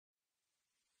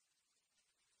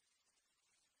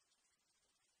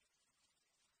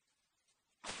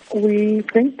We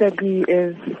think that he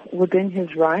is within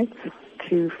his rights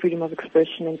to freedom of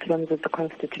expression in terms of the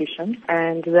Constitution,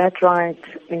 and that right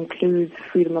includes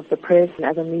freedom of the press and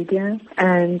other media,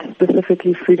 and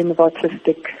specifically freedom of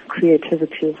artistic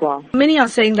creativity as well. Many are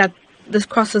saying that this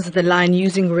crosses the line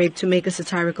using rape to make a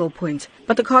satirical point,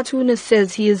 but the cartoonist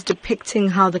says he is depicting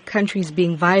how the country is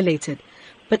being violated.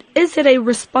 But is it a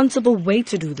responsible way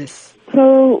to do this?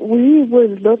 So we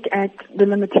would look at the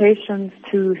limitations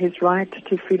to his right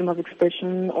to freedom of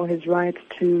expression or his right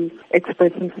to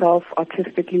express himself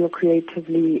artistically or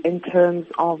creatively in terms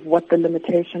of what the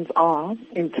limitations are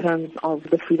in terms of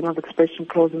the freedom of expression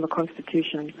clause in the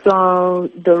Constitution. So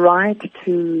the right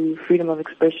to freedom of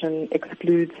expression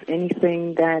excludes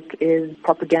anything that is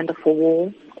propaganda for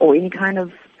war or any kind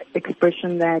of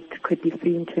expression that could be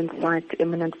seen to incite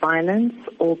imminent violence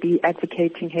or be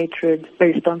advocating hatred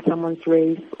based on someone's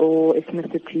race or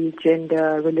ethnicity,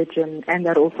 gender, religion, and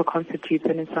that also constitutes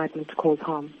an incitement to cause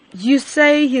harm. You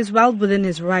say he is well within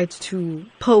his right to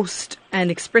post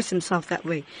and express himself that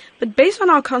way. But based on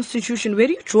our Constitution, where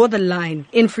do you draw the line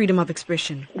in freedom of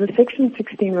expression? The Section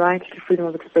 16 right to freedom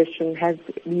of expression has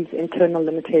these internal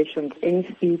limitations. Any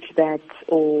speech that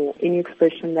or any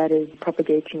expression that is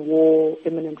propagating war,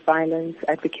 imminent violence,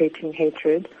 advocating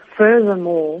hatred.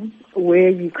 Furthermore, where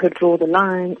you could draw the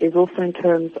line is also in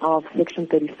terms of Section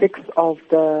 36 of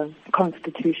the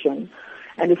Constitution.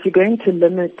 And if you're going to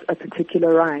limit a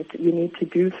particular right, you need to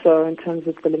do so in terms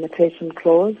of the limitation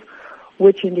clause,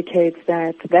 which indicates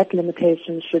that that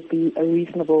limitation should be a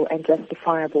reasonable and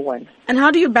justifiable one. And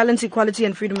how do you balance equality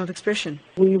and freedom of expression?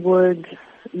 We would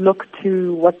look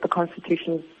to what the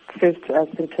Constitution says to us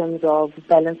in terms of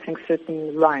balancing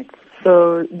certain rights.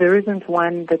 So there isn't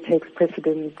one that takes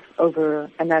precedence over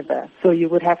another. So you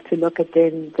would have to look at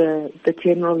then the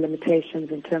general limitations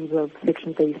in terms of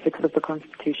Section 36 of the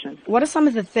Constitution. What are some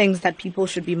of the things that people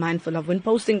should be mindful of when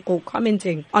posting or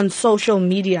commenting on social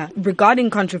media regarding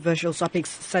controversial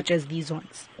topics such as these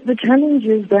ones? The challenge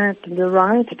is that the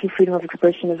right to freedom of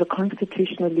expression is a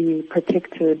constitutionally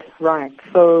protected right.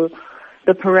 So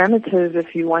the parameters,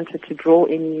 if you wanted to draw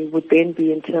any, would then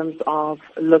be in terms of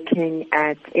looking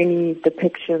at any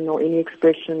depiction or any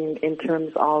expression in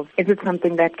terms of, is it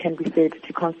something that can be said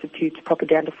to constitute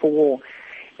propaganda for war?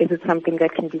 Is it something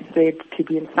that can be said to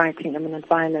be inciting imminent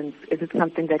violence? Is it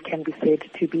something that can be said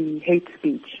to be hate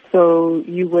speech? So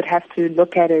you would have to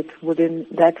look at it within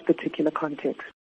that particular context.